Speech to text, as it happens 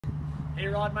Hey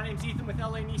Rod, my name's Ethan with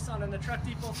LA Nissan and the Truck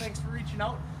Depot. Thanks for reaching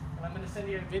out, and I'm going to send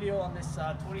you a video on this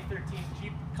 2013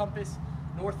 Jeep Compass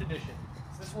North Edition.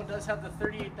 So this one does have the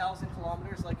 38,000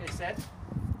 kilometers, like I said.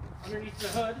 Underneath the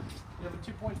hood, you have a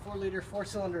 2.4 liter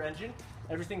 4-cylinder engine.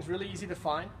 Everything's really easy to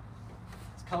find.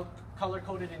 It's color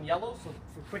coded in yellow, so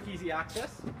for quick, easy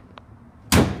access.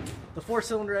 The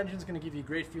 4-cylinder engine is going to give you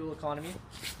great fuel economy.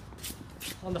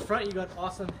 On the front, you got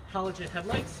awesome halogen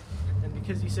headlights. And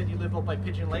because you said you live out by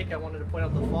Pigeon Lake, I wanted to point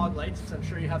out the fog lights, because I'm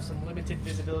sure you have some limited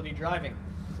visibility driving.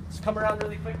 Let's come around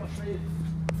really quick. I'll show you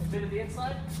a bit of the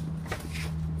inside.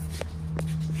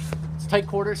 It's tight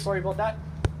quarters, sorry about that.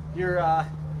 Your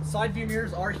side view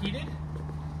mirrors are heated.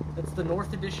 That's the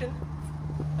North Edition.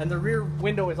 And the rear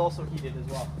window is also heated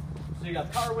as well. So you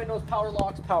got power windows, power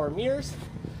locks, power mirrors.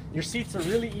 Your seats are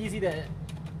really easy to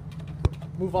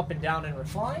move up and down and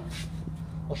recline.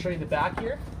 I'll show you the back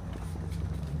here.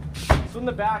 So in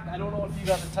the back, I don't know if you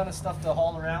got a ton of stuff to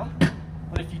haul around,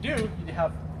 but if you do, you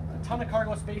have a ton of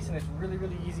cargo space, and it's really,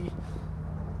 really easy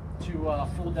to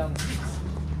fold down the seats.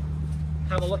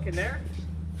 Have a look in there.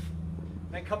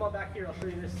 Then come on back here, I'll show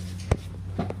you this.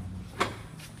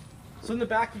 So in the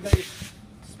back, you got your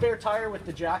spare tire with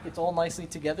the jack. It's all nicely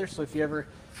together, so if you ever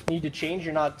need to change,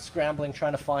 you're not scrambling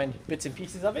trying to find bits and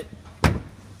pieces of it.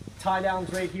 Tie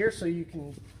downs right here, so you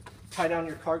can tie down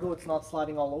your cargo. It's not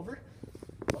sliding all over.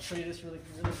 I'll show you this really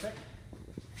quick.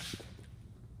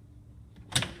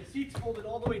 The seat's folded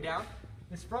all the way down.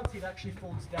 This front seat actually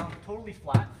folds down totally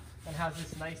flat and has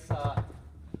this nice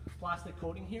plastic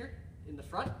coating here in the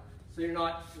front, so you're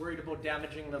not worried about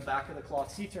damaging the back of the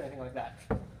cloth seats or anything like that.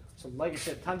 So like I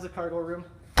said, tons of cargo room.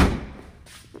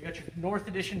 You got your North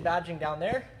Edition badging down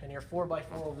there and your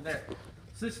 4x4 over there.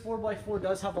 So this 4x4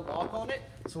 does have a lock on it,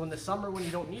 so in the summer when you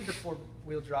don't need the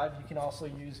 4-wheel drive, you can also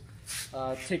use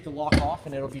take the lock off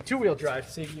and it'll be 2-wheel drive,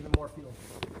 save you even more fuel.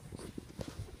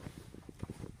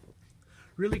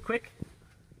 Really quick,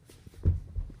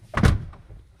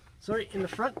 sorry, in the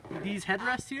front, these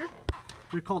headrests here,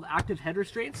 they're called active head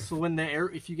restraints. So when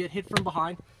if you get hit from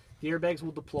behind, the airbags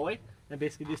will deploy, and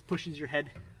basically this pushes your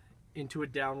head into a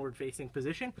downward facing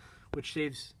position, which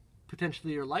saves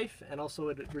potentially your life, and also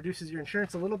it reduces your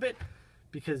insurance a little bit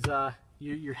because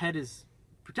your head is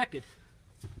protected.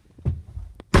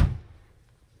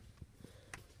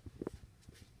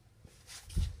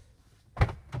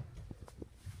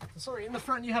 Sorry, in the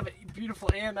front you have a beautiful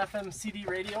AM FM CD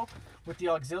radio with the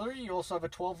auxiliary. You also have a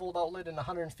 12-volt outlet and a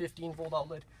 115-volt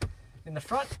outlet. In the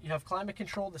front you have climate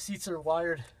control. The seats are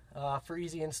wired for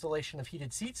easy installation of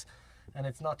heated seats, and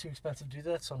it's not too expensive to do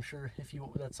that, so I'm sure if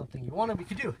that's something you wanted, we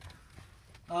could do.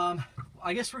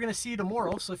 I guess we're going to see you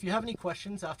tomorrow, so if you have any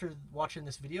questions after watching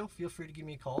this video, feel free to give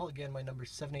me a call. Again, my number is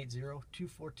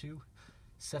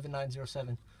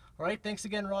 780-242-7907. Alright, thanks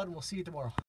again, Rod, and we'll see you tomorrow.